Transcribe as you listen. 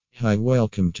Hi,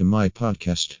 welcome to my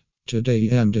podcast. Today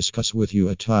I'm discuss with you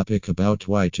a topic about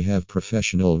why to have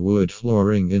professional wood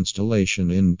flooring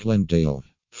installation in Glendale.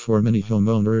 For many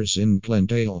homeowners in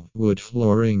Glendale, wood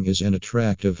flooring is an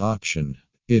attractive option.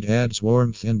 It adds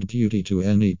warmth and beauty to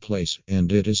any place,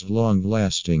 and it is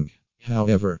long-lasting.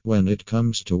 However, when it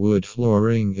comes to wood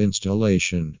flooring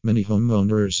installation, many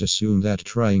homeowners assume that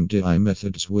trying DIY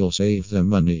methods will save them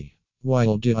money.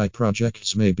 While DIY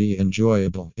projects may be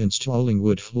enjoyable, installing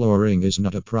wood flooring is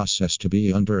not a process to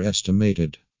be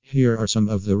underestimated. Here are some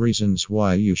of the reasons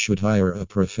why you should hire a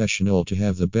professional to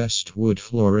have the best wood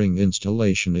flooring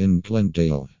installation in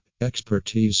Glendale.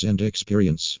 Expertise and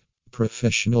experience.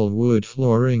 Professional wood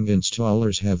flooring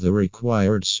installers have the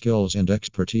required skills and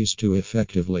expertise to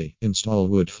effectively install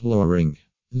wood flooring.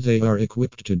 They are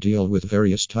equipped to deal with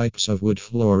various types of wood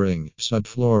flooring,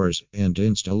 subfloors, and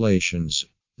installations.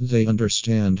 They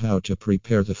understand how to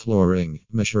prepare the flooring,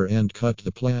 measure and cut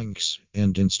the planks,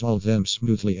 and install them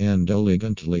smoothly and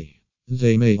elegantly.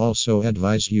 They may also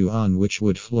advise you on which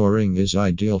wood flooring is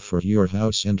ideal for your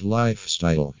house and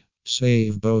lifestyle.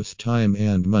 Save both time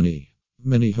and money.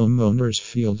 Many homeowners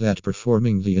feel that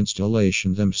performing the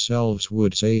installation themselves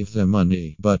would save them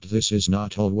money, but this is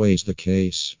not always the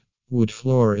case. Wood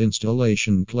floor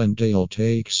installation Glendale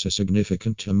takes a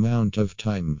significant amount of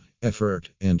time, effort,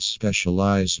 and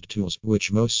specialized tools which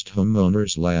most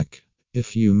homeowners lack.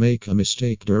 If you make a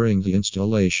mistake during the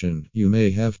installation, you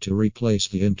may have to replace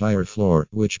the entire floor,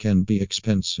 which can be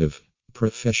expensive.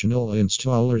 Professional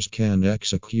installers can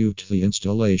execute the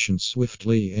installation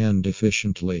swiftly and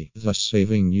efficiently, thus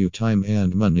saving you time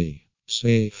and money.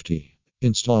 Safety.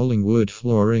 Installing wood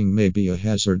flooring may be a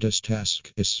hazardous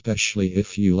task, especially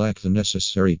if you lack the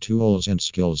necessary tools and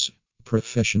skills.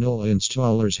 Professional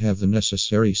installers have the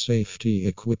necessary safety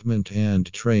equipment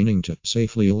and training to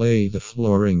safely lay the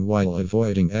flooring while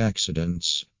avoiding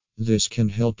accidents. This can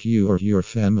help you or your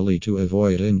family to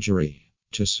avoid injury.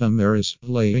 To summarize,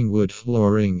 laying wood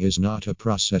flooring is not a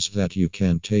process that you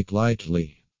can take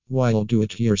lightly. While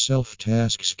do-it-yourself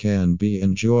tasks can be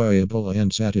enjoyable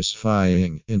and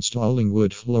satisfying, installing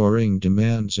wood flooring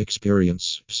demands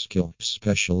experience, skill,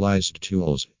 specialized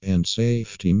tools, and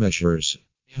safety measures.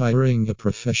 Hiring a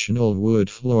professional wood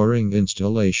flooring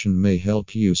installation may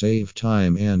help you save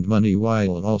time and money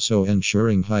while also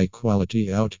ensuring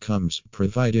high-quality outcomes,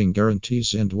 providing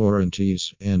guarantees and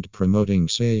warranties, and promoting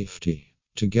safety.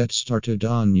 To get started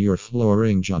on your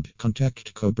flooring job,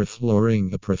 contact Cobra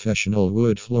Flooring, a professional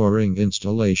wood flooring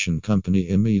installation company,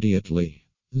 immediately.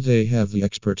 They have the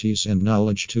expertise and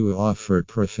knowledge to offer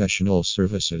professional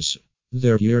services.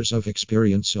 Their years of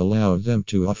experience allow them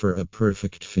to offer a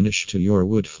perfect finish to your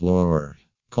wood floor.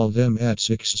 Call them at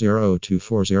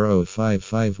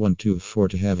 602-405-5124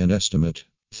 to have an estimate.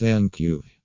 Thank you.